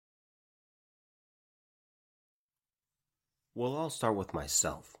Well, I'll start with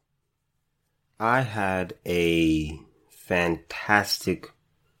myself. I had a fantastic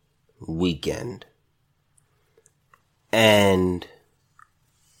weekend. And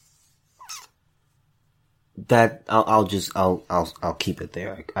that I'll keep it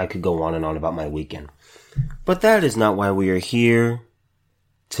there. I could go on and on about my weekend. But that is not why we are here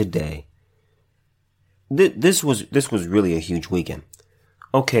today. This was really a huge weekend.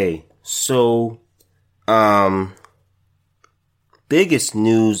 Okay, so biggest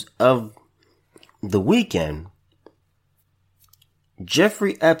news of the weekend,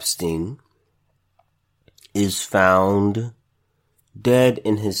 Jeffrey Epstein is found dead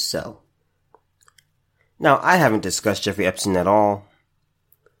in his cell. Now, I haven't discussed Jeffrey Epstein at all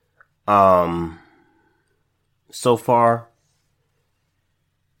so far.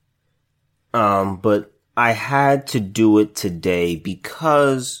 But I had to do it today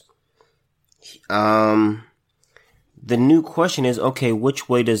because the new question is, okay, which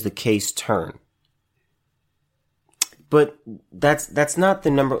way does the case turn? But that's not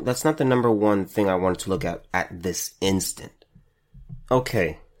the number one thing I wanted to look at this instant.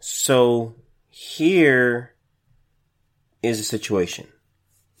 Okay, so here is the situation.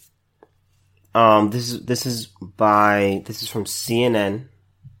 This is from CNN.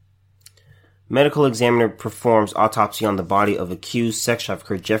 Medical examiner performs autopsy on the body of accused sex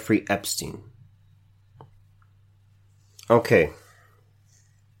trafficker Jeffrey Epstein. Okay.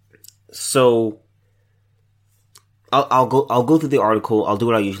 So I'll go through the article. I'll do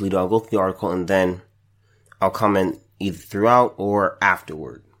what I usually do. I'll go through the article and then I'll comment either throughout or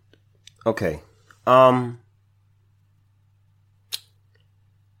afterward. Okay. A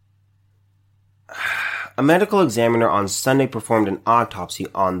medical examiner on Sunday performed an autopsy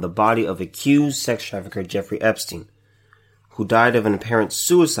on the body of accused sex trafficker Jeffrey Epstein, who died of an apparent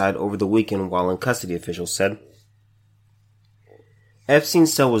suicide over the weekend while in custody, officials said.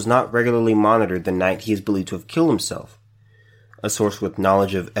 Epstein's cell was not regularly monitored the night he is believed to have killed himself, a source with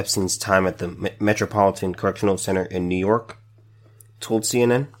knowledge of Epstein's time at the Metropolitan Correctional Center in New York told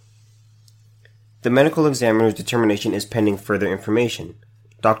CNN. The medical examiner's determination is pending further information,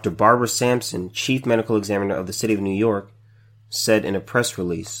 Dr. Barbara Sampson, chief medical examiner of the city of New York, said in a press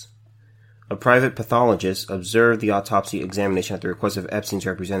release. A private pathologist observed the autopsy examination at the request of Epstein's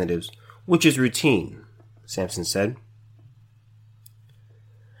representatives, which is routine, Sampson said.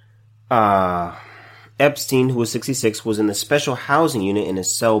 Epstein, who was 66, was in the special housing unit in a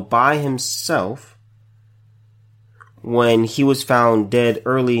cell by himself when he was found dead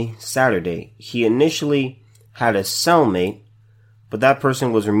early Saturday. He initially had a cellmate, but that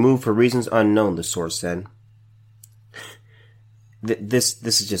person was removed for reasons unknown, the source said. This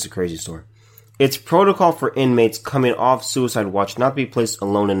is just a crazy story. It's protocol for inmates coming off suicide watch not to be placed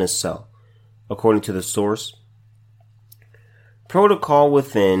alone in a cell, according to the source. Protocol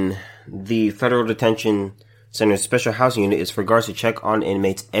within the Federal Detention Center's Special Housing Unit is for guards to check on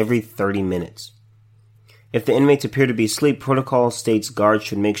inmates every 30 minutes. If the inmates appear to be asleep, protocol states guards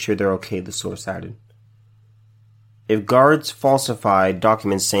should make sure they're okay, the source added. If guards falsified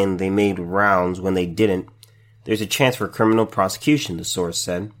documents saying they made rounds when they didn't, there's a chance for criminal prosecution, the source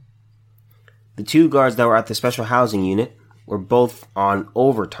said. The two guards that were at the Special Housing Unit were both on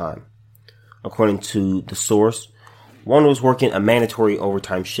overtime, according to the source. One was working a mandatory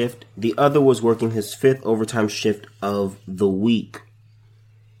overtime shift. The other was working his 5th overtime shift of the week.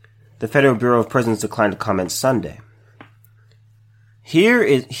 The Federal Bureau of Prisons declined to comment Sunday. Here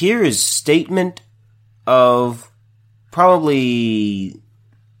is statement of probably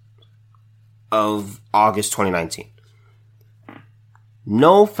of August 2019.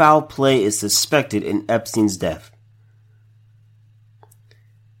 No foul play is suspected in Epstein's death,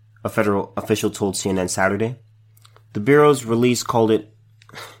 a federal official told CNN Saturday. The Bureau's release called it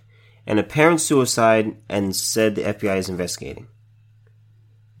an apparent suicide and said the FBI is investigating.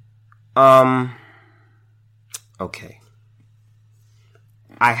 Okay.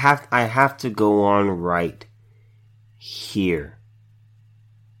 I have to go on right here.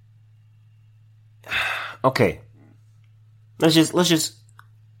 Okay. Let's just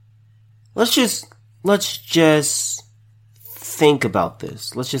think about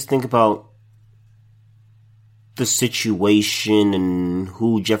this. Let's just think about the situation and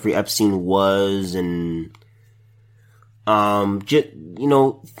who Jeffrey Epstein was, and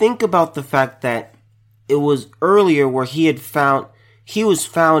think about the fact that it was earlier where he was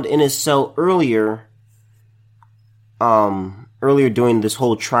found in his cell earlier during this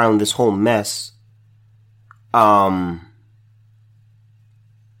whole trial and this whole mess.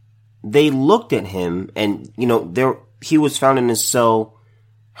 They looked at him and, he was found in his cell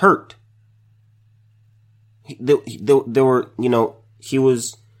hurt. there were, he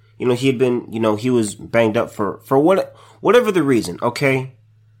was, he had been, he was banged up for whatever the reason, okay?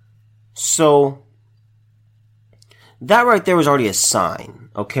 So, that right there was already a sign,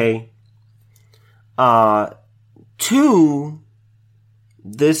 okay? 2,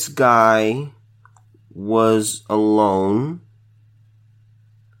 this guy was alone.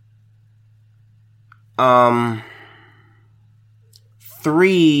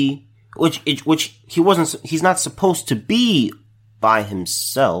 3, which he's not supposed to be by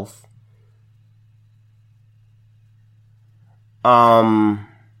himself.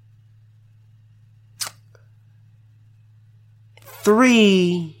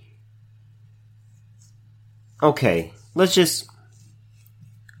 3, okay, let's just,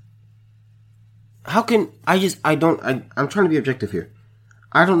 I'm trying to be objective here.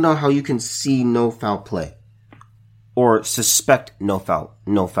 I don't know how you can see no foul play or suspect no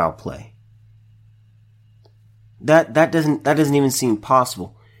foul play. That doesn't even seem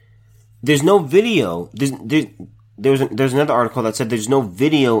possible. There's no video. There's another article that said there's no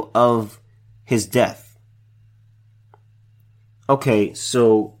video of his death. Okay,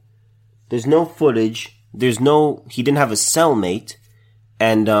 so there's no footage. He didn't have a cellmate,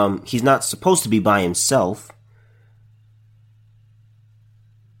 and he's not supposed to be by himself.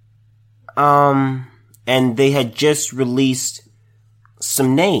 And they had just released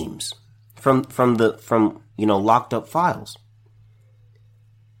some names from locked up files.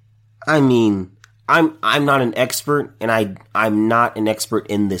 I mean, I'm not an expert, and I'm not an expert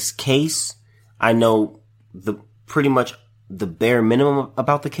in this case. I know pretty much the bare minimum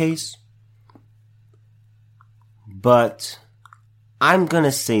about the case. But I'm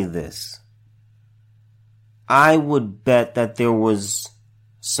gonna say this. I would bet that there was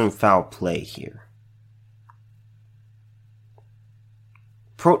some foul play here.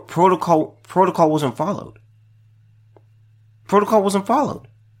 Protocol wasn't followed. Protocol wasn't followed.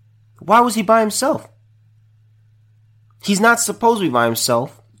 Why was he by himself? He's not supposed to be by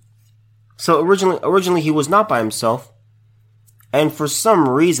himself. So originally he was not by himself. And for some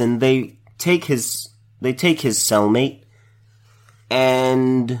reason they take his cellmate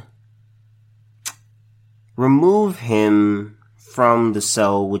and remove him from the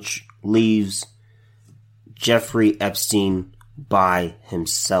cell, which leaves Jeffrey Epstein by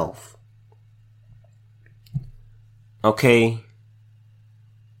himself. Okay.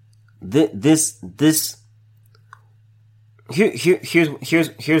 Here's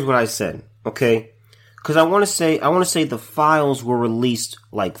what I said. Okay. Cause I want to say the files were released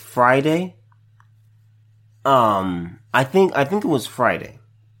like Friday. I think it was Friday.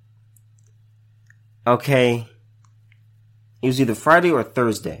 Okay. It was either Friday or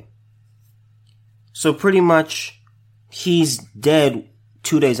Thursday. So pretty much he's dead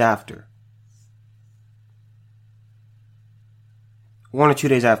 2 days after. 1 or 2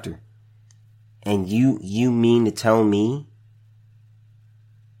 days after. And you mean to tell me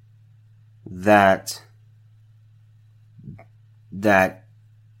that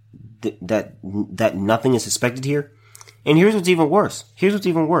nothing is suspected here? And here's what's even worse.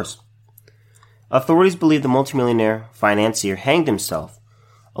 Authorities believe the multimillionaire financier hanged himself,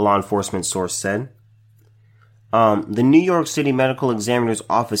 a law enforcement source said. The New York City Medical Examiner's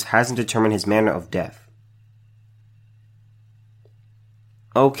Office hasn't determined his manner of death.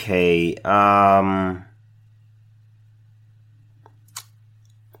 Okay,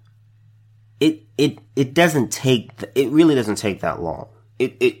 it doesn't take, it really doesn't take that long.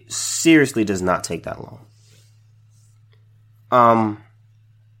 It seriously does not take that long.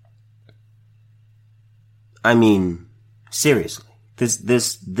 I mean, seriously, this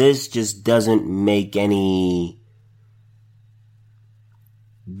just doesn't make any,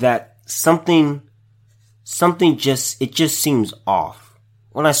 that something just seems off.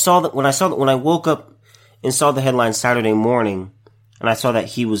 When I woke up and saw the headline Saturday morning and I saw that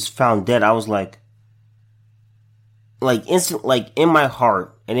he was found dead, I was like in my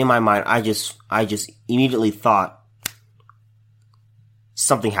heart and in my mind, I just immediately thought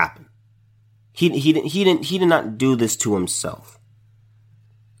something happened. He did not do this to himself.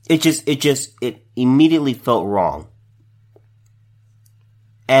 It immediately felt wrong.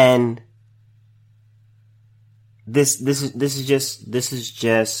 And this is just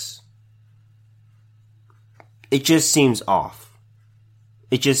it just seems off.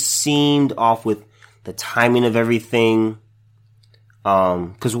 It just seemed off with the timing of everything.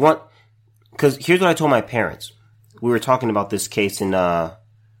 Cause here's what I told my parents. We were talking about this case in, I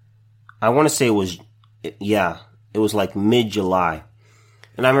want to say it was like mid-July.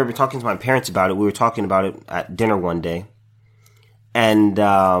 And I remember talking to my parents about it. We were talking about it at dinner one day. And,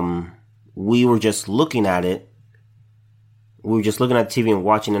 we were just looking at it. we were just looking at TV and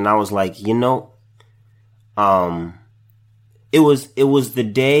watching, and I was like, it was the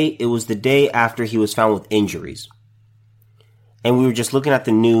day after he was found with injuries. And we were just looking at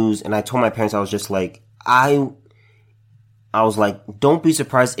the news, and I told my parents, I was just like, I was like, don't be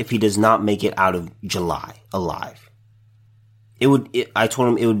surprised if he does not make it out of July alive. I told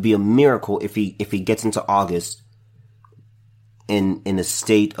him it would be a miracle if he gets into August in a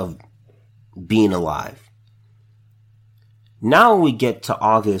state of being alive. Now we get to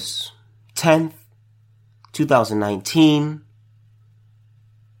August 10th, 2019,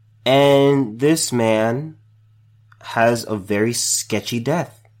 and this man has a very sketchy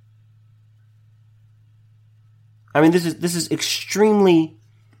death. I mean, this is extremely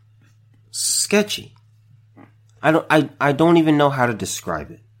sketchy. I don't even know how to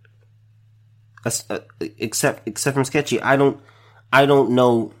describe it. Except from sketchy, I don't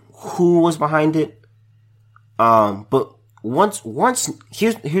know who was behind it. But once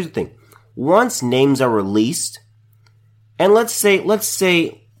here's the thing. Once names are released, and let's say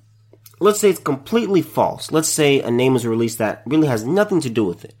it's completely false. Let's say a name is released that really has nothing to do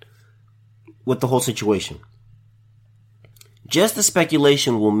with it, with the whole situation. Just the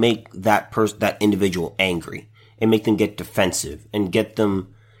speculation will make that individual angry and make them get defensive and get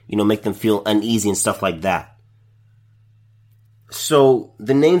them, make them feel uneasy and stuff like that. So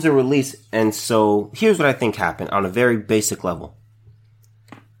the names are released, and so here's what I think happened on a very basic level.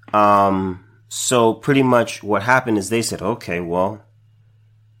 So pretty much what happened is they said, okay, well,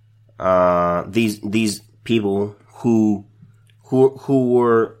 these people who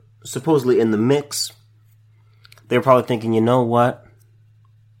were supposedly in the mix, they were probably thinking, you know what?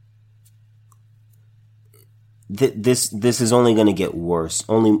 This is only going to get worse.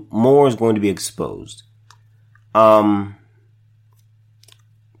 Only more is going to be exposed.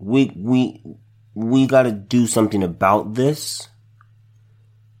 We got to do something about this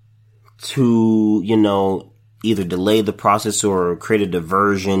to, either delay the process or create a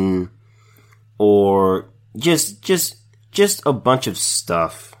diversion or just a bunch of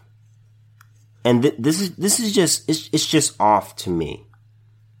stuff. And this is just, it's just off to me.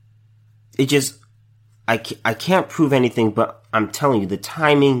 I can't prove anything, but I'm telling you, the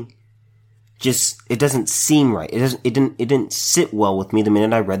timing it doesn't seem right. It didn't sit well with me the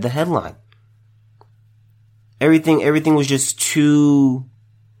minute I read the headline. Everything was just too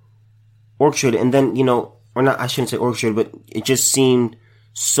orchestrated, and then, or not, I shouldn't say orchestrated, but it just seemed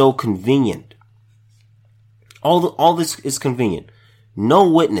so convenient. All this is convenient. No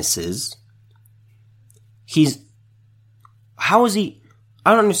witnesses. How is he?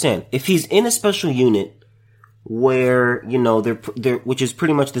 I don't understand. If he's in a special unit where, they're which is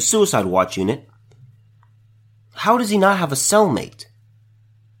pretty much the suicide watch unit, how does he not have a cellmate?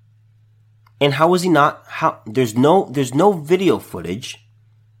 And how is he not, there's no video footage,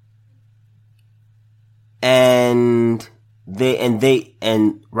 and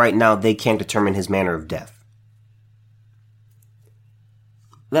right now they can't determine his manner of death.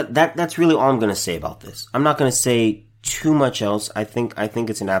 That's really all I'm going to say about this. I'm not going to say too much else. I think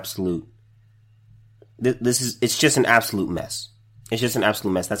it's an absolute, it's just an absolute mess. It's just an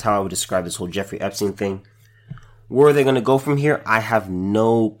absolute mess. That's how I would describe this whole Jeffrey Epstein thing. Where are they going to go from here? I have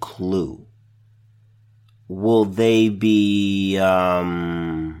no clue. Will they be,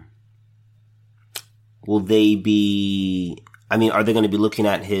 are they going to be looking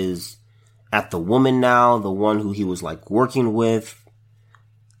at the woman now, the one who he was working with?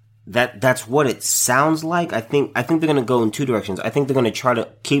 That's what it sounds like. I think they're going to go in two directions. I think they're going to try to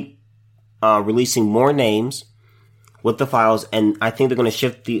keep releasing more names with the files, and I think they're going to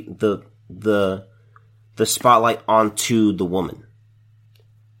shift the spotlight onto the woman.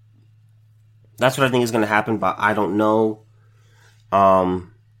 That's what I think is going to happen, but I don't know. But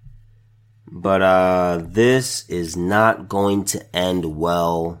this is not going to end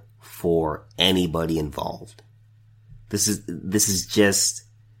well for anybody involved. This is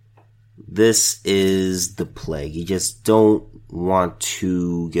the plague. You just don't want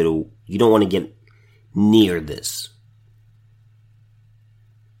to get near this.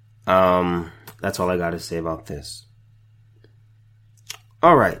 That's all I got to say about this.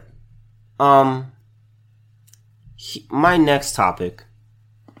 All right. My next topic.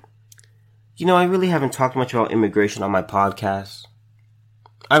 I really haven't talked much about immigration on my podcast.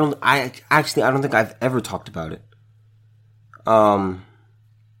 I don't think I've ever talked about it.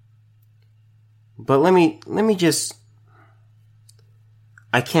 But let me just,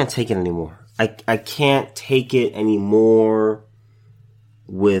 I can't take it anymore. I can't take it anymore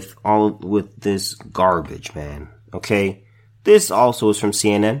with this garbage, man. Okay? This also is from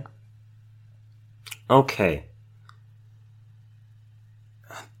CNN. Okay.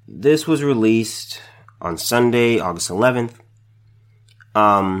 This was released on Sunday, August 11th.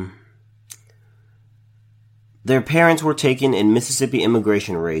 Their parents were taken in Mississippi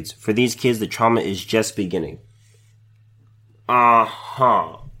immigration raids. For these kids, the trauma is just beginning.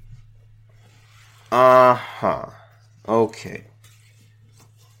 Okay.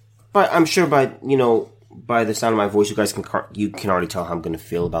 But I'm sure by the sound of my voice, you can already tell how I'm going to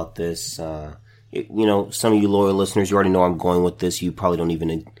feel about this. Some of you loyal listeners, you already know I'm going with this. You probably don't even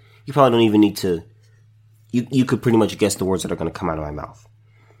need to. You could pretty much guess the words that are going to come out of my mouth.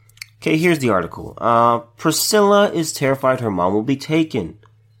 Okay, here's the article. Priscilla is terrified her mom will be taken.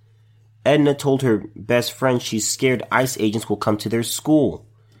 Edna told her best friend she's scared ICE agents will come to their school.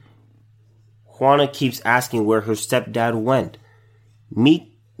 Juana keeps asking where her stepdad went.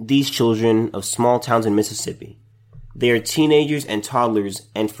 Meet these children of small towns in Mississippi. They are teenagers and toddlers,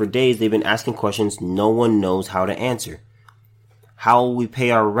 and for days they've been asking questions no one knows how to answer. How will we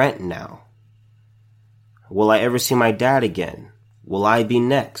pay our rent now? Will I ever see my dad again? Will I be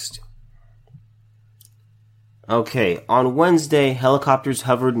next? Okay, on Wednesday, helicopters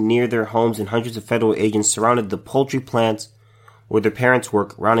hovered near their homes and hundreds of federal agents surrounded the poultry plants where their parents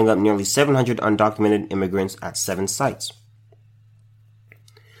work, rounding up nearly 700 undocumented immigrants at 7 sites.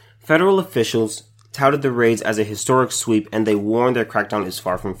 Federal officials touted the raids as a historic sweep, and they warned their crackdown is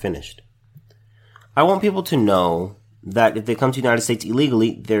far from finished. I want people to know that if they come to the United States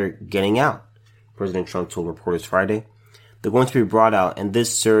illegally, they're getting out, President Trump told reporters Friday. They're going to be brought out, and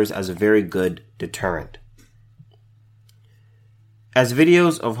this serves as a very good deterrent. As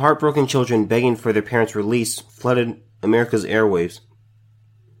videos of heartbroken children begging for their parents' release flooded America's airwaves,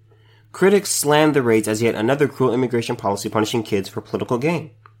 critics slammed the raids as yet another cruel immigration policy punishing kids for political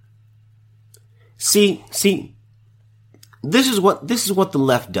gain. See, this is what the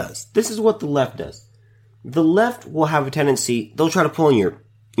left does. The left will have a tendency, they'll try to pull on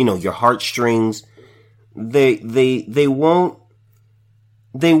your heartstrings. They won't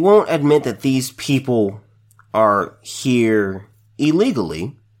admit that these people are here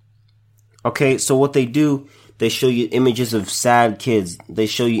illegally. Okay, so what they do, they show you images of sad kids. They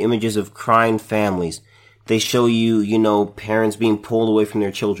show you images of crying families. They show you, parents being pulled away from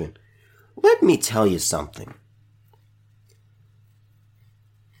their children. Let me tell you something.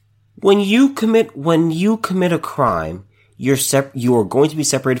 When you commit a crime, you are going to be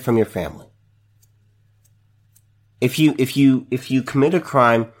separated from your family. If you commit a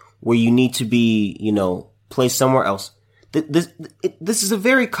crime where you need to be, placed somewhere else, this is a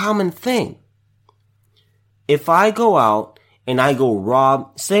very common thing. If I go out and I go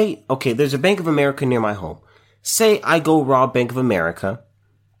rob, there's a Bank of America near my home. Say I go rob Bank of America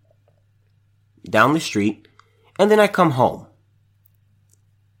down the street, and then I come home.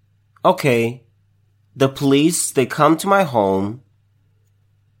 Okay, the police, they come to my home,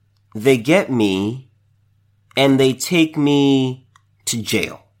 they get me, and they take me to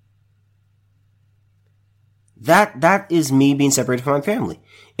jail. That is me being separated from my family.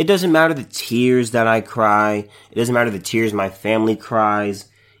 It doesn't matter the tears that I cry. It doesn't matter the tears my family cries.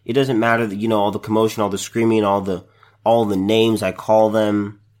 It doesn't matter all the commotion, all the screaming, all the names I call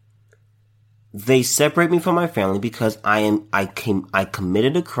them. They separate me from my family because I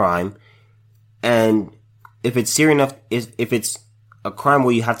committed a crime, and if it's serious enough, if it's a crime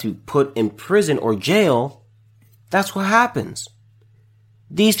where you have to be put in prison or jail, that's what happens.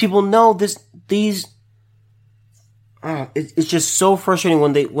 These people know this. It's just so frustrating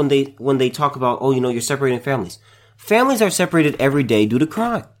when they talk about, you're separating families. Families are separated every day due to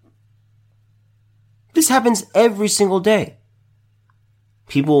crime. This happens every single day.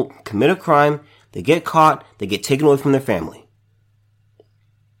 People commit a crime, they get caught, they get taken away from their family.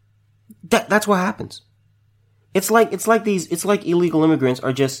 That's what happens. It's like illegal immigrants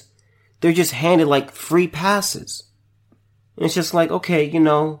they're just handed like free passes. And it's just like, okay, you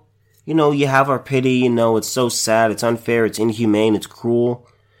have our pity, it's so sad, it's unfair, it's inhumane, it's cruel.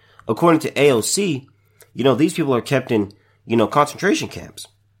 According to AOC, these people are kept in, concentration camps.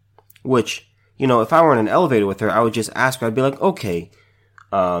 Which, if I were in an elevator with her, I would just ask her, I'd be like, okay,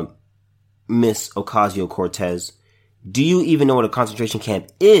 Miss Ocasio-Cortez, do you even know what a concentration camp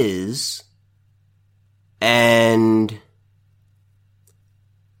is? And,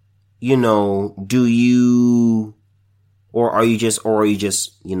 do you, are you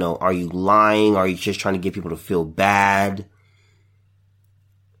lying? Are you just trying to get people to feel bad?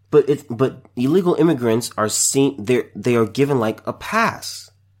 But illegal immigrants are they are given like a pass.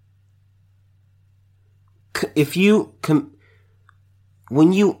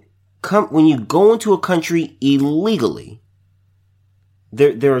 When you go into a country illegally,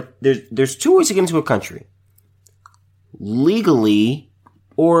 there's 2 ways to get into a country. Legally,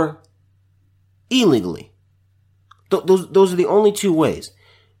 or illegally. Those are the only two ways.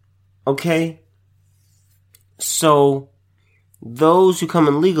 Okay? So, those who come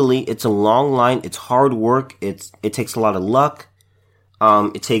in legally, it's a long line, it's hard work, it takes a lot of luck,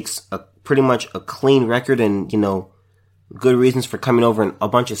 it takes pretty much a clean record and, good reasons for coming over and a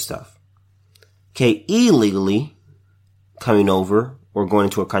bunch of stuff. Okay, illegally coming over or going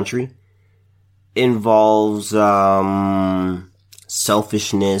into a country involves,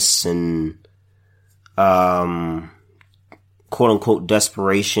 selfishness and, quote unquote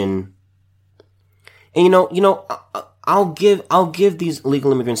desperation. And I'll give these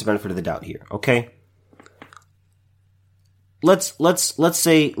illegal immigrants the benefit of the doubt here, okay? Let's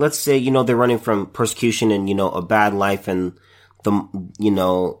say, they're running from persecution and, a bad life and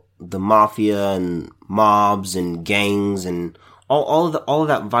the mafia and mobs and gangs and all of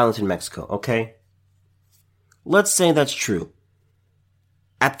that violence in Mexico, okay? Let's say that's true.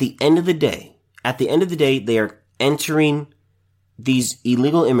 At the end of the day, they are entering these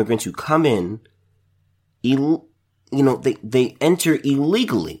illegal immigrants who come in, they enter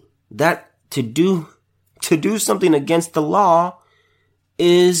illegally. That to do something against the law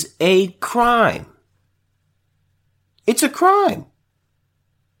is a crime. It's a crime.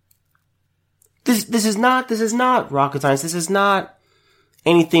 This is not rocket science. This is not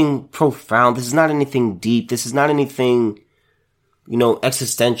anything profound. This is not anything deep. This is not anything,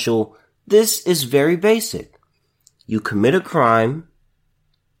 existential. This is very basic. You commit a crime,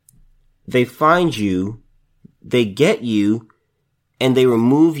 they find you, they get you, and they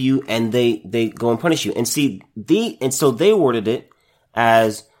remove you, and they go and punish you. And so they worded it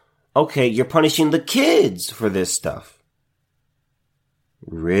as, okay, you're punishing the kids for this stuff.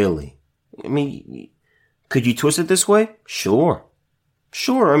 Really? I mean, could you twist it this way? Sure.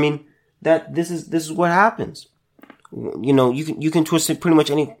 I mean, this is what happens. You can twist it pretty much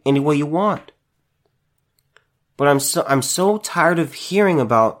any way you want. But I'm so tired of hearing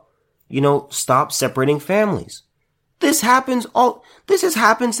about, stop separating families. This has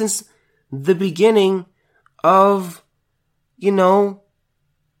happened since the beginning of,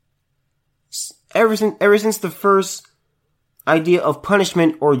 ever since the first idea of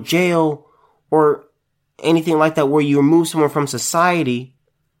punishment or jail or anything like that where you remove someone from society.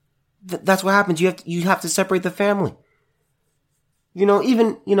 That's what happens. You have to separate the family.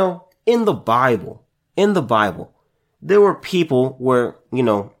 Even, in the Bible, there were people where,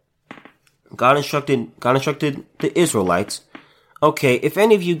 God instructed the Israelites, okay, if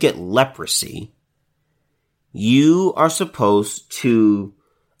any of you get leprosy, you are supposed to,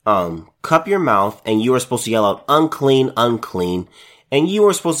 cup your mouth and you are supposed to yell out, unclean, unclean. And you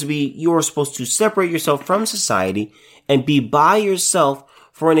are supposed to separate yourself from society and be by yourself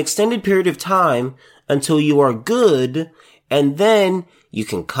for an extended period of time until you are good. And then you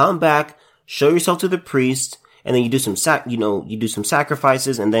can come back, show yourself to the priest, and then you do some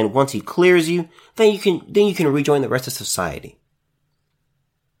sacrifices. And then once he clears you, then you can rejoin the rest of society.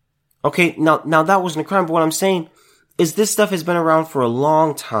 Okay. Now that wasn't a crime, but what I'm saying is this stuff has been around for a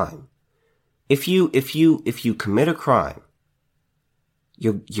long time. If you commit a crime,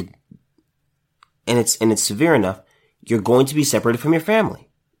 and it's severe enough, you're going to be separated from your family.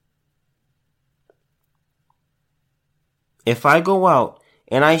 If I go out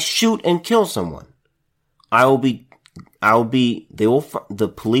and I shoot and kill someone, the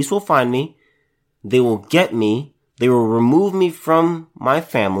police will find me, they will get me, they will remove me from my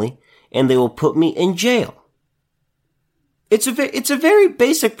family, and they will put me in jail. It's a very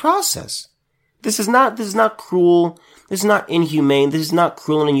basic process. This is not cruel. This is not inhumane. This is not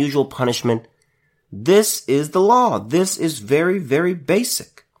cruel and unusual punishment. This is the law. This is very, very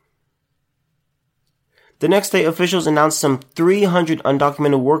basic. The next day, officials announced some 300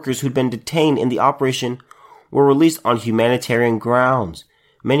 undocumented workers who'd been detained in the operation were released on humanitarian grounds.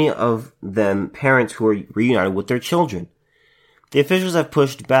 Many of them parents who were reunited with their children. The officials have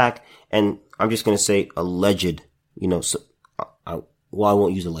pushed back, and I'm just going to say alleged, I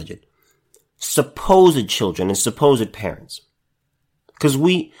won't use alleged. Supposed children and supposed parents. Because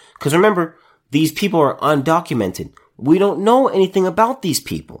remember, these people are undocumented. We don't know anything about these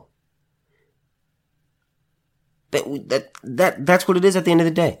people. That's what it is at the end of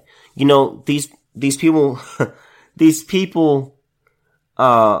the day. These people,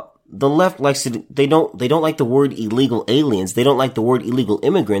 the left likes to, they don't like the word illegal aliens. They don't like the word illegal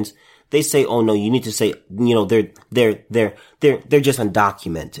immigrants. They say, oh no, you need to say, they're just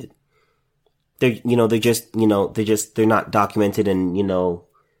undocumented. They're not documented and,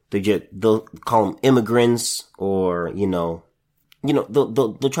 they'll call them immigrants or, they'll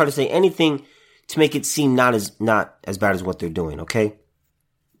try to say anything to make it seem not as bad as what they're doing, okay?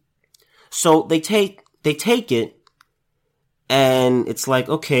 So they take it, and it's like,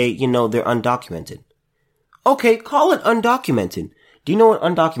 okay, they're undocumented. Okay, call it undocumented. Do you know what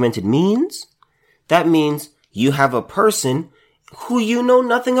undocumented means? That means you have a person who you know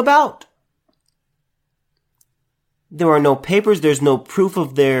nothing about. There are no papers. There's no proof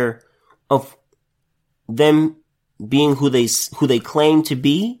of them being who they claim to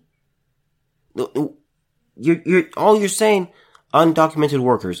be. You're saying undocumented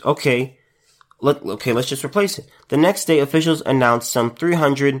workers. Okay, let's just replace it. The next day, officials announced some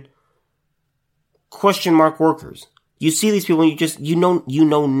 300 question mark workers. You see these people, and you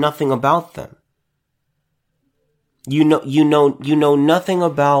know nothing about them. You know nothing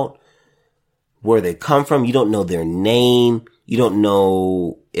about where they come from. You don't know their name. You don't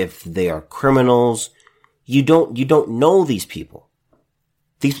know if they are criminals. You don't know these people.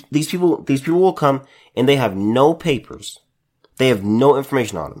 These people will come, and they have no papers. They have no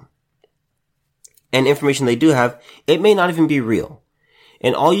information on them. And information they do have, it may not even be real.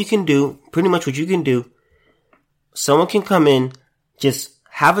 And all you can do, pretty much what you can do, someone can come in, just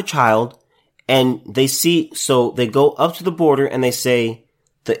have a child, and they go up to the border and they say,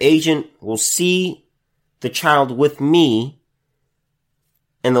 the agent will see the child with me,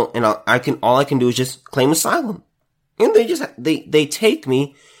 and all I can do is just claim asylum. And they take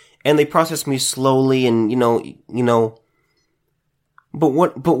me, and they process me slowly, and but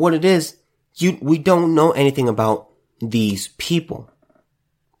what it is, we don't know anything about these people.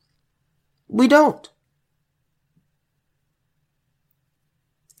 We don't.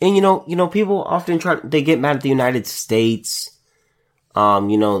 And people often they get mad at the United States,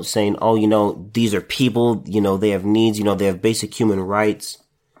 saying, oh, these are people, they have needs, they have basic human rights.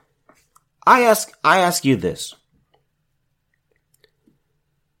 I ask you this.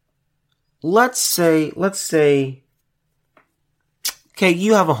 Let's say, okay,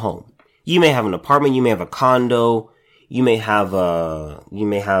 you have a home. You may have an apartment, you may have a condo, you may have a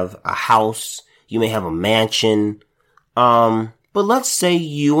house, you may have a mansion. But let's say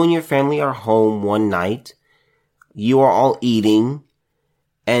you and your family are home one night. You are all eating,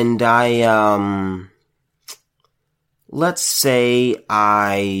 and let's say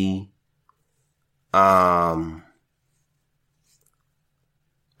I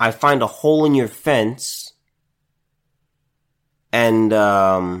find a hole in your fence, and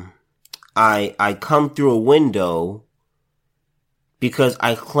I come through a window because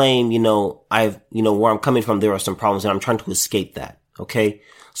I claim, where I'm coming from, there are some problems, and I'm trying to escape that. Okay,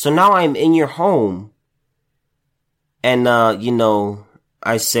 so now I'm in your home, and I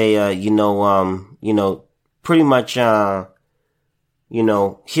say, pretty much, here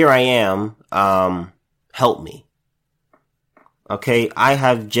I am. Help me. Okay, I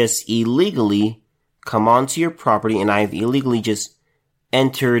have just illegally come onto your property, and I've illegally just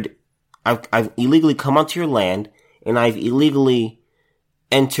entered. I've illegally come onto your land, and I've illegally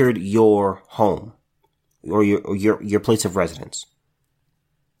entered your home or your place of residence.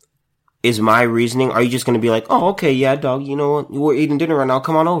 Is my reasoning, are you just going to be like, oh, okay, yeah, dog, you know what, we're eating dinner right now,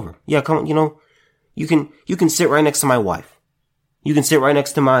 come on over. Yeah, come on, you can sit right next to my wife. You can sit right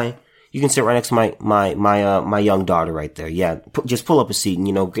next to my young daughter right there. Yeah, just pull up a seat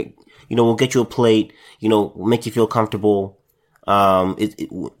and, we'll get you a plate, we'll make you feel comfortable.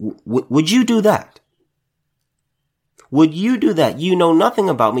 Would you do that? Would you do that? You know nothing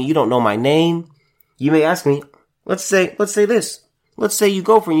about me. You don't know my name. You may ask me, let's say this. Let's say you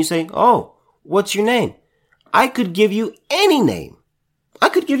go for it and you say, oh, what's your name? I could give you any name. I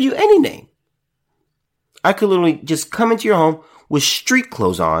could literally just come into your home with street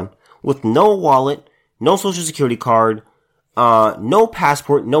clothes on, with no wallet, no social security card, no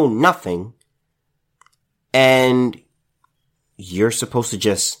passport, no nothing. And you're supposed to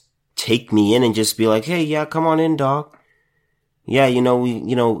just take me in and just be like, hey, yeah, come on in, dog. Yeah,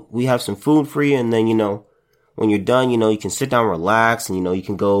 we have some food for you, and then, when you're done, you can sit down, relax, and, you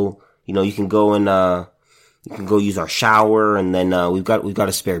can go and, you can go use our shower, and then, we've got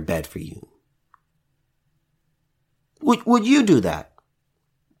a spare bed for you. Would you do that?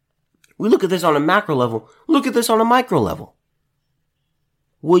 We look at this on a macro level. Look at this on a micro level.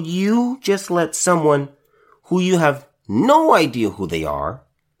 Would you just let someone who you have no idea who they are,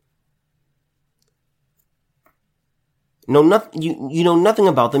 know nothing, you know nothing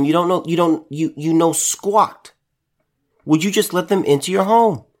about them, you know squat. Would you just let them into your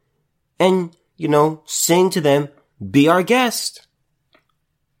home and, sing to them, be our guest?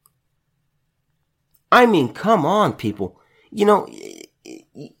 I mean, come on, people. You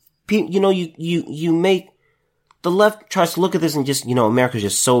make, the left tries to look at this and just, America's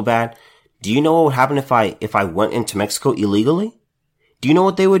just so bad. Do you know what would happen if I went into Mexico illegally? Do you know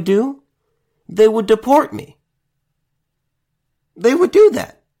what they would do? they would deport me. They would do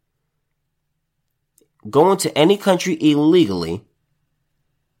that. Go into any country illegally.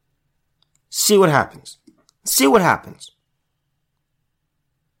 See what happens. See what happens.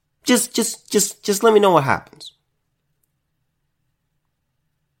 Just let me know what happens.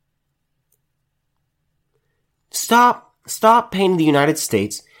 Stop painting the United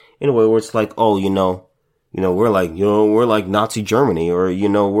States in a way where it's like, oh, we're like Nazi Germany, or,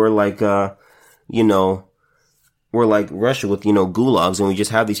 we're like Russia with, gulags, and we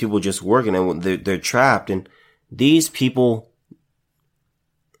just have these people just working and they're trapped, and these people,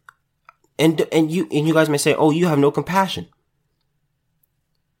 and you guys may say, oh, you have no compassion.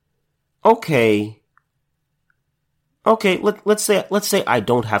 Okay, let's say I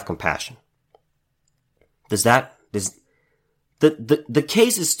don't have compassion. The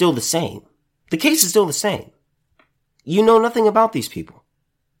case is still the same. The case is still the same. You know nothing about these people.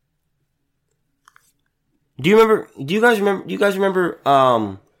 Do you guys remember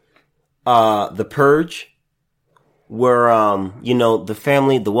The Purge? Where,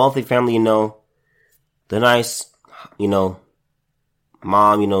 the wealthy family, the nice,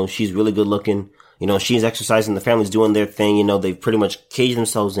 mom, she's really good looking, she's exercising, the family's doing their thing, they've pretty much caged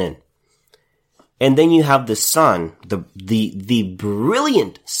themselves in. And then you have the son, the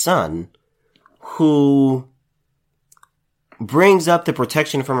brilliant son, who brings up the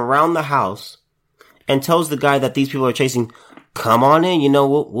protection from around the house and tells the guy that these people are chasing, come on in,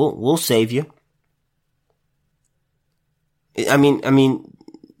 we'll save you. I mean,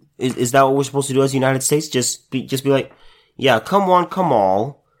 is that what we're supposed to do as the United States? Just be like, yeah, come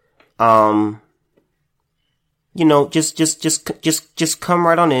all. Just come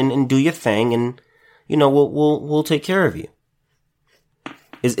right on in and do your thing, and we'll take care of you.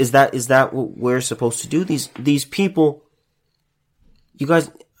 Is that what we're supposed to do? These people, you guys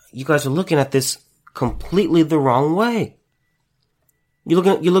are looking at this completely the wrong way. You're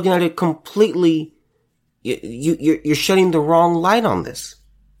looking at it completely. You're shedding the wrong light on this.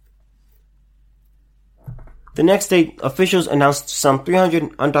 The next day, officials announced some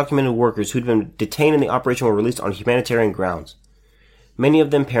 300 undocumented workers who'd been detained in the operation were released on humanitarian grounds. Many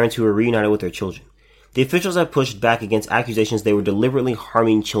of them parents who were reunited with their children. The officials have pushed back against accusations they were deliberately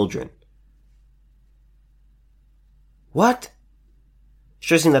harming children. What?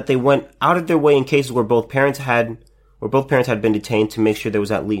 Stressing that they went out of their way in cases where both parents had been detained to make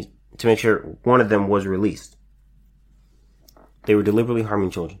sure one of them was released. They were deliberately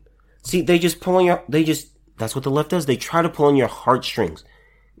harming children. See, that's what the left does. They try to pull on your heartstrings.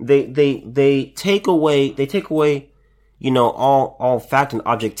 They take away, all fact and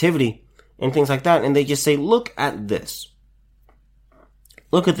objectivity and things like that, and they just say, look at this.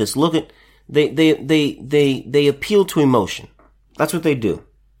 Look at this. They appeal to emotion. That's what they do.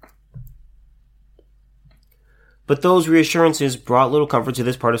 But those reassurances brought little comfort to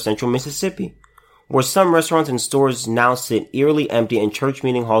this part of central Mississippi, where some restaurants and stores now sit eerily empty and church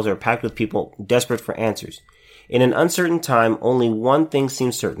meeting halls are packed with people desperate for answers. In an uncertain time, only one thing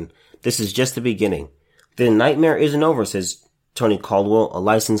seems certain. This is just the beginning. The nightmare isn't over, says Tony Caldwell, a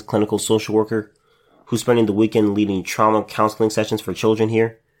licensed clinical social worker who's spending the weekend leading trauma counseling sessions for children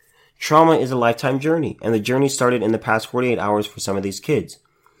here. Trauma is a lifetime journey, and the journey started in the past 48 hours for some of these kids.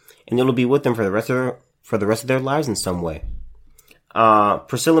 And it'll be with them for the rest of their lives in some way.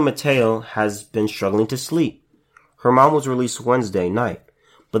 Priscilla Mateo has been struggling to sleep. Her mom was released Wednesday night,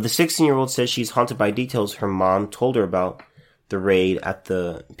 but the 16-year-old says she's haunted by details her mom told her about the raid at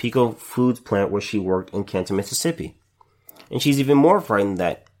the Pico Foods plant where she worked in Canton, Mississippi. And she's even more frightened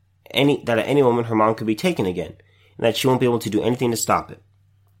that at any moment her mom could be taken again, and that she won't be able to do anything to stop it.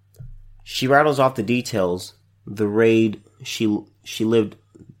 She rattles off the details about the raid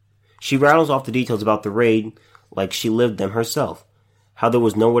like she lived them herself. How there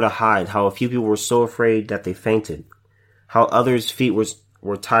was nowhere to hide, how a few people were so afraid that they fainted, how others' feet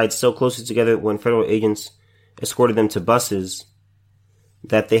were tied so closely together when federal agents escorted them to buses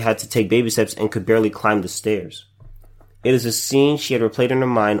that they had to take baby steps and could barely climb the stairs. It is a scene she had replayed in her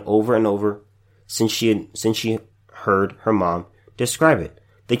mind over and over since she heard her mom describe it.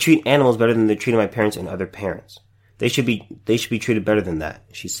 They treat animals better than they treated my parents and other parents. They should be treated better than that,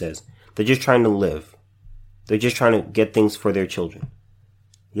 she says. They're just trying to live. They're just trying to get things for their children.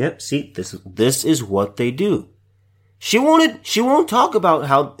 Yep, see, this is what they do. She won't talk about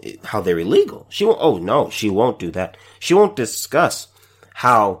how they're illegal. She won't do that. She won't discuss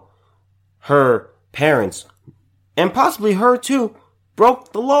how her parents, and possibly her too,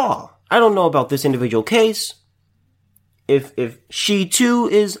 broke the law. I don't know about this individual case. If she too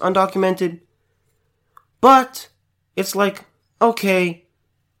is undocumented. But it's like, okay,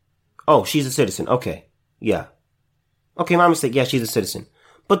 Oh, she's a citizen. Okay. Yeah. Okay, my mistake. Yeah, she's a citizen.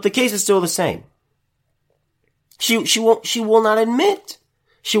 But the case is still the same. She will not admit.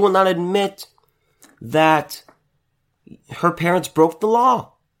 She will not admit that her parents broke the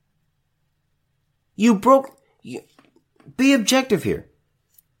law. Be objective here.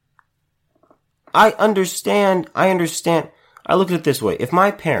 I understand. I look at it this way. If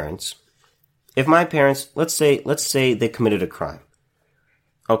my parents, let's say they committed a crime.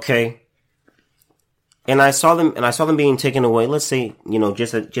 Okay? And I saw them being taken away, let's say,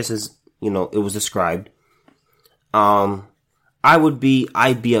 just as, it was described. I'd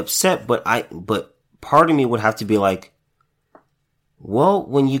be upset, but part of me would have to be like, well,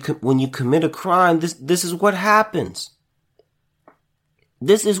 when you commit a crime, this is what happens.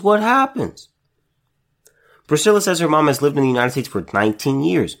 This is what happens. Priscilla says her mom has lived in the United States for 19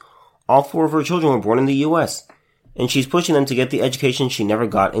 years. All 4 of her children were born in the U.S., and she's pushing them to get the education she never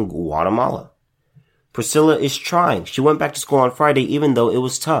got in Guatemala. Priscilla is trying. She went back to school on Friday even though it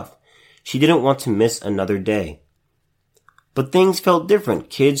was tough. She didn't want to miss another day. But things felt different.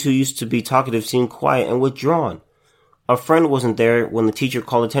 Kids who used to be talkative seemed quiet and withdrawn. A friend wasn't there when the teacher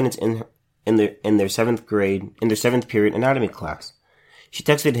called attendance in their 7th period anatomy class. She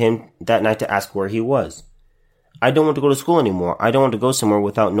texted him that night to ask where he was. I don't want to go to school anymore. I don't want to go somewhere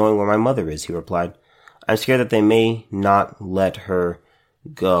without knowing where my mother is, he replied. I'm scared that they may not let her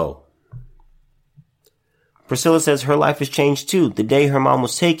go. Priscilla says her life has changed too. The day her mom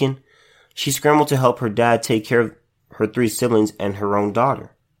was taken, she scrambled to help her dad take care of her 3 siblings and her own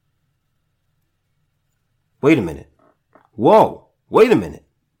daughter. Wait a minute. Whoa, wait a minute.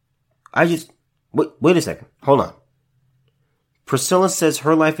 Wait a second. Hold on. Priscilla says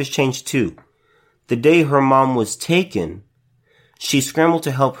her life has changed too. The day her mom was taken, she scrambled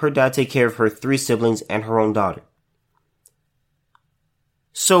to help her dad take care of her 3 siblings and her own daughter.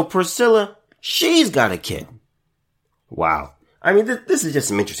 So Priscilla, she's got a kid. Wow. I mean, this is just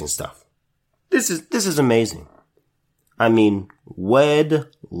some interesting stuff. This is amazing. I mean,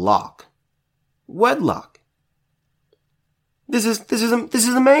 wedlock. Wedlock. This is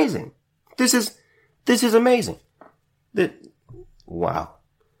amazing. This is amazing. Wow.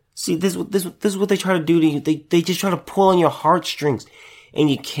 See, this is what they try to do to you. They just try to pull on your heartstrings, and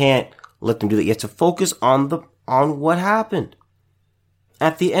you can't let them do that. You have to focus on what happened.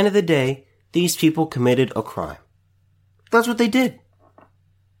 At the end of the day, these people committed a crime. That's what they did.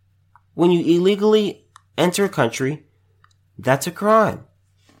 When you illegally enter a country, that's a crime.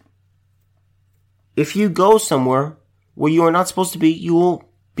 If you go somewhere where you are not supposed to be, you will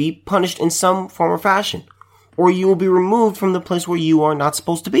be punished in some form or fashion. Or you will be removed from the place where you are not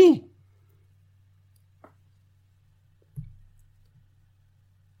supposed to be.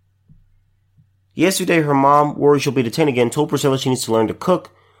 Yesterday, her mom, worried she'll be detained again, told Priscilla she needs to learn to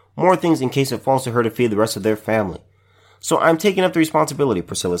cook more things in case it falls to her to feed the rest of their family. So I'm taking up the responsibility,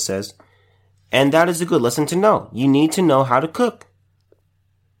 Priscilla says. And that is a good lesson to know. You need to know how to cook.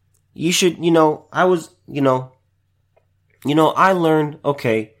 You should, I learned,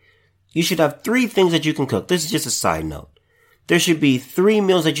 okay, you should have 3 things that you can cook. This is just a side note. There should be 3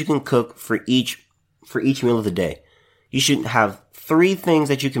 meals that you can cook for each meal of the day. You should have 3 things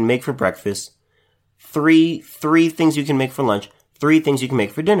that you can make for breakfast, 3 things you can make for lunch, 3 things you can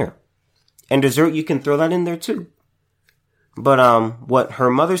make for dinner. And dessert, you can throw that in there too. But what her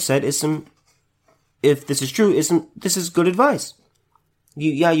mother said is if this is true, this is good advice.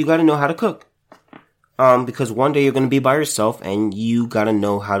 You gotta know how to cook. Because one day you're going to be by yourself and you got to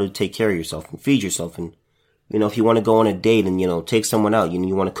know how to take care of yourself and feed yourself. And, if you want to go on a date and, take someone out,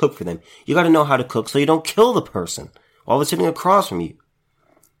 you want to cook for them. You got to know how to cook so you don't kill the person while they're sitting across from you.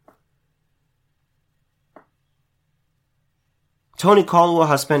 Tony Caldwell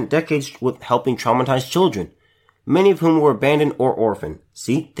has spent decades with helping traumatized children, many of whom were abandoned or orphaned.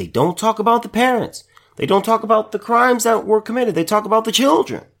 See, they don't talk about the parents. They don't talk about the crimes that were committed. They talk about the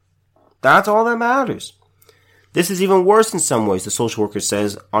children. That's all that matters. This is even worse in some ways, the social worker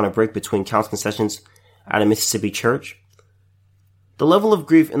says on a break between counseling sessions at a Mississippi church. The level of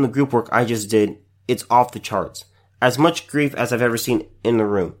grief in the group work I just did, it's off the charts. As much grief as I've ever seen in the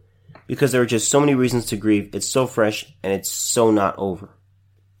room. Because there are just so many reasons to grieve. It's so fresh and it's so not over.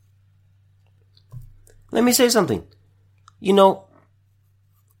 Let me say something.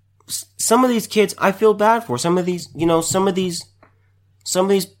 Some of these kids I feel bad for. Some of these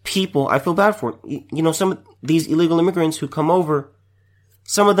people I feel bad for. Some of these illegal immigrants who come over,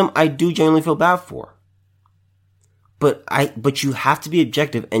 some of them I do genuinely feel bad for. But you have to be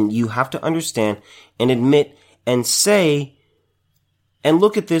objective and you have to understand and admit and say and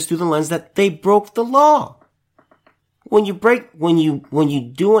look at this through the lens that they broke the law. when you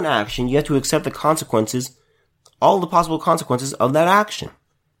do an action, you have to accept the consequences, all the possible consequences of that action.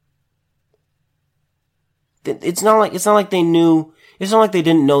 It's not like they knew, it's not like they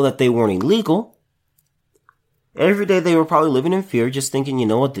didn't know that they weren't illegal. Every day they were probably living in fear, just thinking, you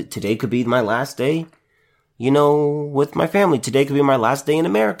know what, today could be my last day, with my family. Today could be my last day in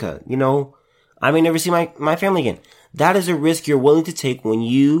America. I may never see my family again. That is a risk you're willing to take when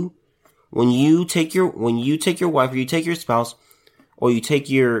you take your wife, or you take your spouse, or you take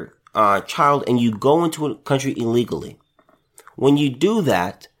your child and you go into a country illegally. When you do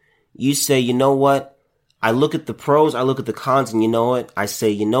that, you say, you know what? I look at the pros, I look at the cons, and you know what? I say,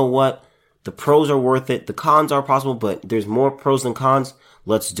 you know what? The pros are worth it. The cons are possible, but there's more pros than cons.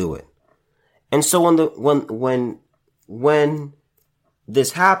 Let's do it. And so when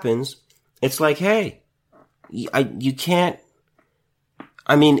this happens, it's like, hey, you can't.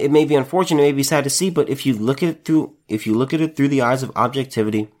 I mean, it may be unfortunate, it may be sad to see, but if you look at it through the eyes of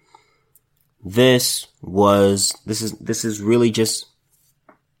objectivity, this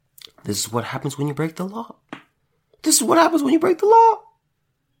is what happens when you break the law. This is what happens when you break the law.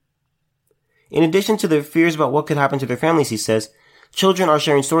 In addition to their fears about what could happen to their families, he says, children are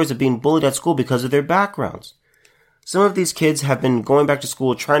sharing stories of being bullied at school because of their backgrounds. Some of these kids have been going back to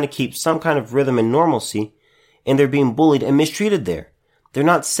school trying to keep some kind of rhythm and normalcy, and they're being bullied and mistreated there. They're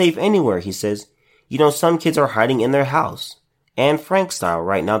not safe anywhere, he says. Some kids are hiding in their house, Anne Frank style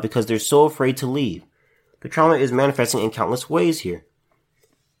right now, because they're so afraid to leave. The trauma is manifesting in countless ways here.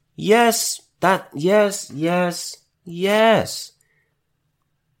 Yes. That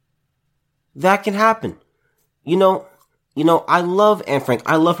can happen. I love Anne Frank.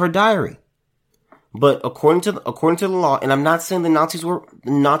 I love her diary. But according to the law, and I'm not saying the Nazis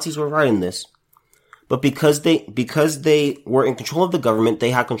were right in this, but because they were in control of the government,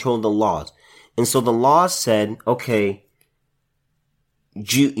 they had control of the laws. And so the laws said, okay,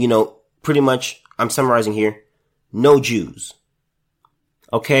 pretty much, I'm summarizing here, no Jews.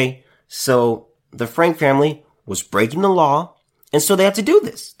 Okay? So the Frank family was breaking the law, and so they had to do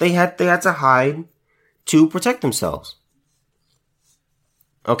this. They had to hide to protect themselves.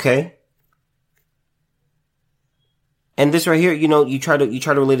 Okay? And this right here, you try to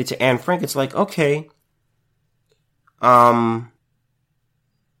relate it to Anne Frank. It's like, okay, it's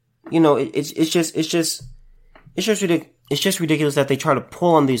just ridiculous that they try to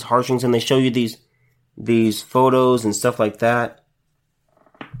pull on these heartstrings and they show you these photos and stuff like that.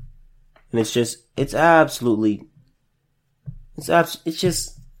 And it's just,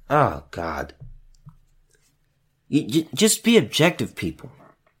 oh God. Just be objective, people.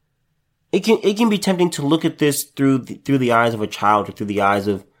 It can be tempting to look at this through the eyes of a child, or through the eyes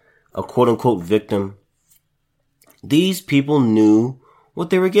of a quote unquote victim. These people knew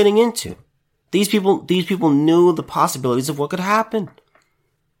what they were getting into. These people knew the possibilities of what could happen.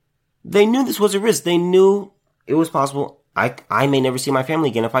 They knew this was a risk. They knew it was possible. I may never see my family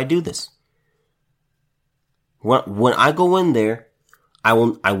again if I do this. When I go in there, I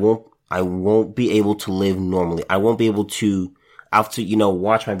won't be able to live normally. I won't be able to, I have to,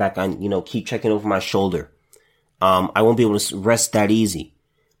 watch my back on, keep checking over my shoulder. I won't be able to rest that easy.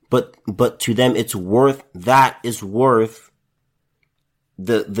 But to them, it's worth the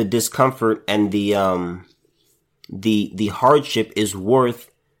discomfort, and the hardship is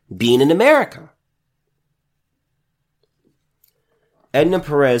worth being in America. Edna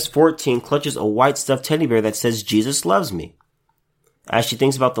Perez, 14, clutches a white stuffed teddy bear that says Jesus loves me, as she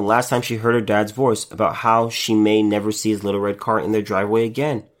thinks about the last time she heard her dad's voice, about how she may never see his little red car in their driveway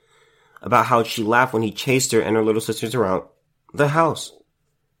again, about how she laughed when he chased her and her little sisters around the house.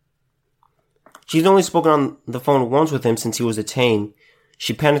 She's only spoken on the phone once with him since he was detained.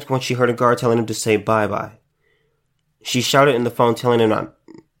 She panicked when she heard a guard telling him to say bye-bye. She shouted in the phone, telling him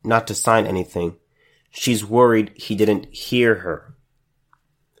not to sign anything. She's worried he didn't hear her.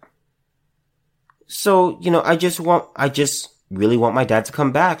 So, I just really want my dad to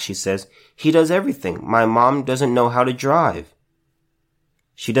come back, she says. He does everything. My mom doesn't know how to drive.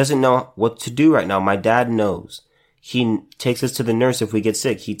 She doesn't know what to do right now. My dad knows. He takes us to the nurse if we get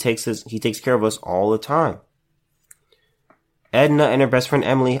sick. He takes care of us all the time. Edna and her best friend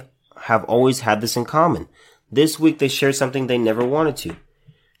Emily have always had this in common. This week they shared something they never wanted to.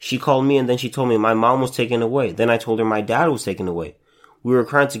 She called me and then she told me my mom was taken away. Then I told her my dad was taken away. We were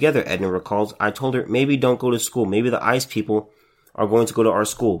crying together, Edna recalls. I told her, maybe don't go to school. Maybe the ICE people are going to go to our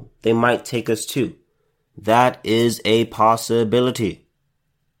school. They might take us too. That is a possibility.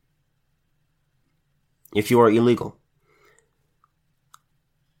 If you are illegal.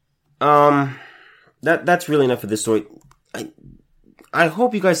 That's really enough for this story. I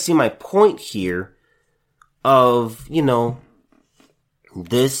hope you guys see my point here of,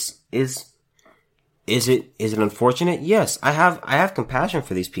 this is it unfortunate? Yes, I have compassion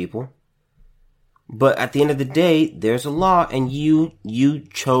for these people. But at the end of the day, there's a law, and you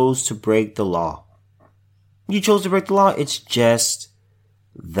chose to break the law. You chose to break the law. It's just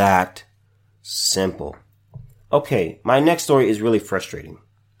that simple. Okay, my next story is really frustrating.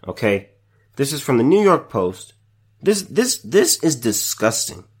 Okay, this is from the New York Post. This is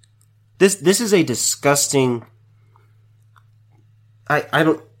disgusting. This is a disgusting.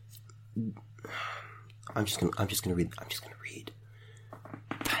 I'm just gonna read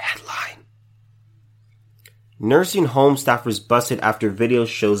the headline. Nursing home staffers busted after video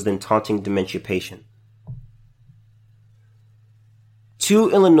shows them taunting dementia patient.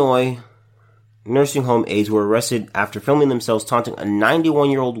 2 Illinois nursing home aides were arrested after filming themselves taunting a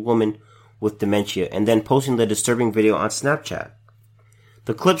 91-year-old woman with dementia and then posting the disturbing video on Snapchat.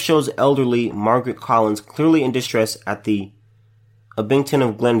 The clip shows elderly Margaret Collins clearly in distress at the Abington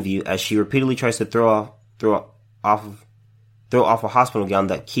of Glenview as she repeatedly tries to throw off a hospital gown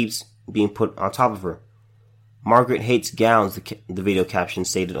that keeps being put on top of her. Margaret hates gowns, the video caption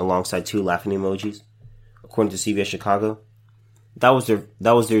stated alongside 2 laughing emojis, according to CBS Chicago. That was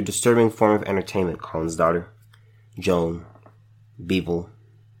their disturbing form of entertainment, Collins' daughter, Joan Beeble,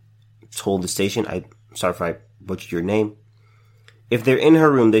 told the station. I'm sorry if I butchered your name. If they're in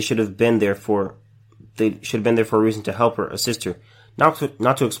her room, they should have been there for a reason to help her, assist her, not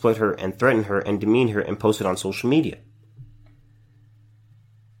to exploit her and threaten her and demean her and post it on social media.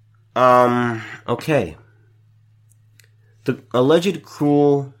 Okay. The alleged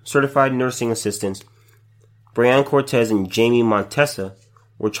cruel certified nursing assistants, Brianne Cortez and Jamie Montesa,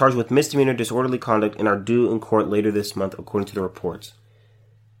 were charged with misdemeanor disorderly conduct and are due in court later this month, according to the reports.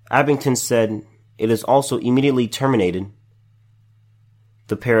 Abington said it has also immediately terminated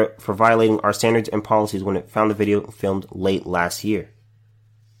the pair for violating our standards and policies when it found the video filmed late last year.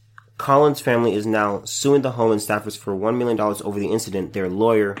 Collins' family is now suing the home and staffers for $1 million over the incident. Their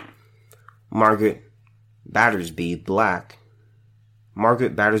lawyer, Margaret Battersby Black,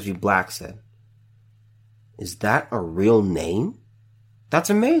 said. Is that a real name? That's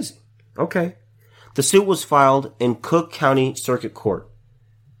amazing. Okay. The suit was filed in Cook County Circuit Court.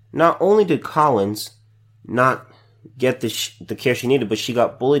 Not only did Collins not get the care she needed, but she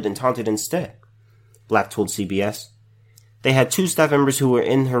got bullied and taunted instead, Black told CBS. They had 2 staff members who were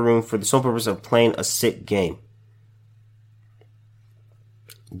in her room for the sole purpose of playing a sick game.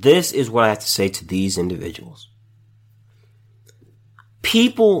 This is what I have to say to these individuals.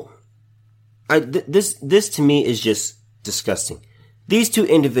 People, this to me is just disgusting. These 2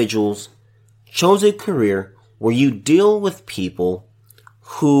 individuals chose a career where you deal with people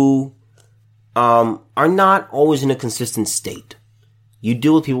who are not always in a consistent state. You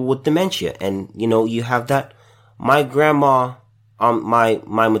deal with people with dementia, and you have that. My grandma,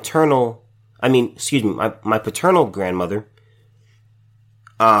 my paternal grandmother,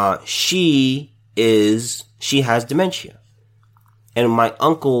 she has dementia, and my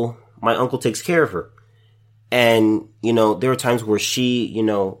uncle takes care of her, and there are times where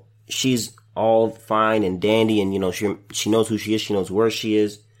she's all fine and dandy, and she knows who she is, she knows where she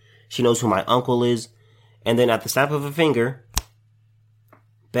is, she knows who my uncle is, and then at the snap of a finger,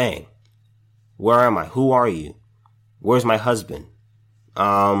 bang, where am I? Who are you? Where's my husband?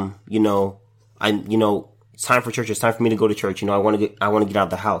 It's time for church. It's time for me to go to church. I want to get out of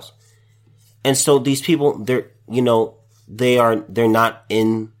the house. And so these people, they're not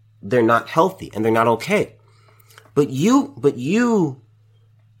healthy and they're not okay. But you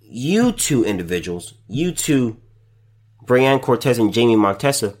 2 individuals, you 2, Brianne Cortez and Jamie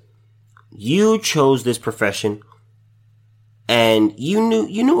Montesa, you chose this profession and you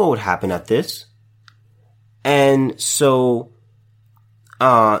knew what would happen at this. And so,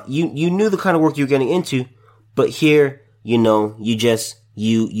 you knew the kind of work you were getting into, but here, you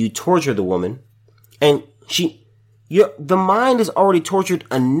torture the woman, and the mind is already tortured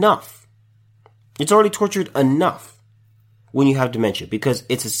enough. It's already tortured enough when you have dementia, because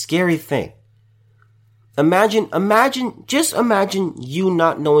it's a scary thing. Just imagine you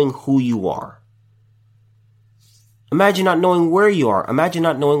not knowing who you are. Imagine not knowing where you are. Imagine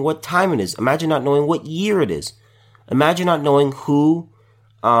not knowing what time it is. Imagine not knowing what year it is. Imagine not knowing who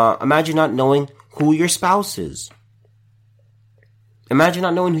your spouse is. Imagine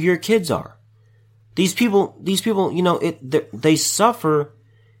not knowing who your kids are. These people, they suffer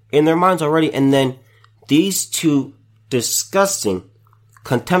in their minds already, and then these 2 disgusting,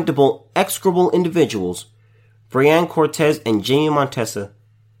 contemptible, execrable individuals, Brianne Cortez and Jamie Montesa,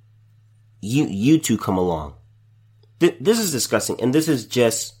 you 2 come along. This is disgusting, and this is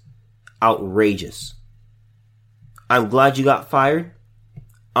just outrageous. I'm glad you got fired.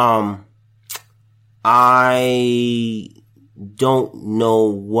 I don't know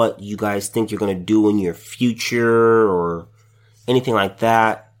what you guys think you're going to do in your future or anything like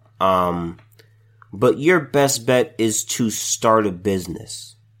that. But your best bet is to start a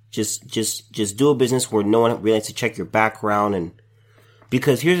business. Just do a business where no one really has to check your background. And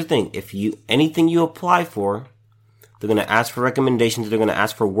because here's the thing, anything you apply for, they're going to ask for recommendations. They're going to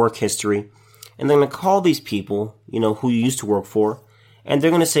ask for work history, and they're going to call these people, who you used to work for, and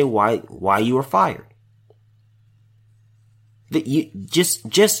they're going to say why you were fired. That you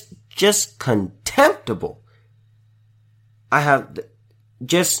just contemptible.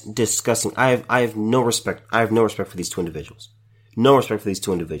 Just disgusting. I have no respect. I have no respect for these two individuals. No respect for these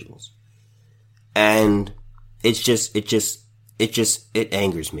two individuals. And it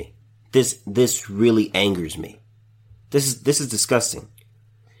angers me. This really angers me. This is disgusting.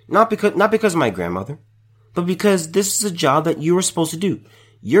 Not because of my grandmother, but because this is a job that you were supposed to do.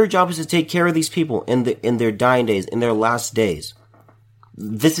 Your job is to take care of these people in their dying days, in their last days.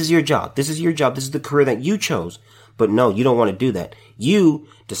 This is your job. This is your job. This is the career that you chose. But no, you don't want to do that. You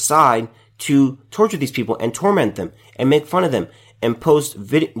decide to torture these people and torment them and make fun of them and post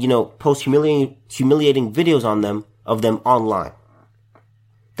humiliating videos of them online.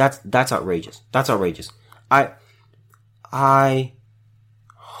 That's outrageous. That's outrageous. I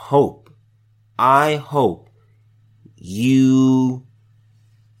hope you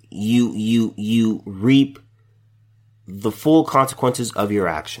reap the full consequences of your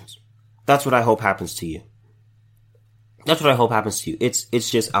actions. That's what I hope happens to you. That's what I hope happens to you. It's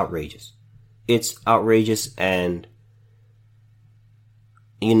just outrageous. It's outrageous, and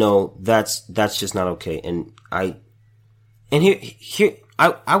that's just not okay. And I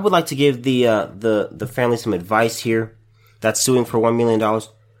would like to give the family some advice here that's suing for $1 million.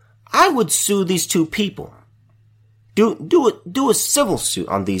 I would sue these two people. Do a civil suit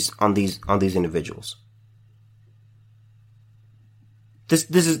on these individuals. This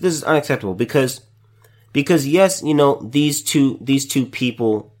is unacceptable because yes, these two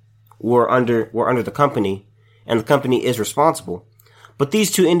people were under the company, and the company is responsible, but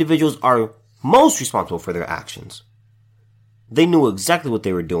these two individuals are most responsible for their actions. They knew exactly what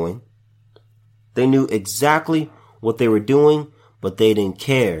they were doing. They knew exactly what they were doing, but they didn't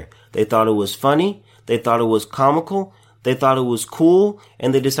care. They thought it was funny. They thought it was comical. They thought it was cool,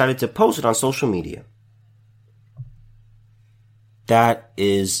 and they decided to post it on social media. That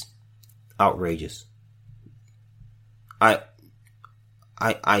is outrageous.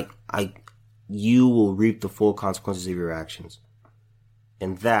 You will reap the full consequences of your actions.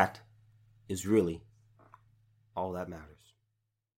 And that is really all that matters.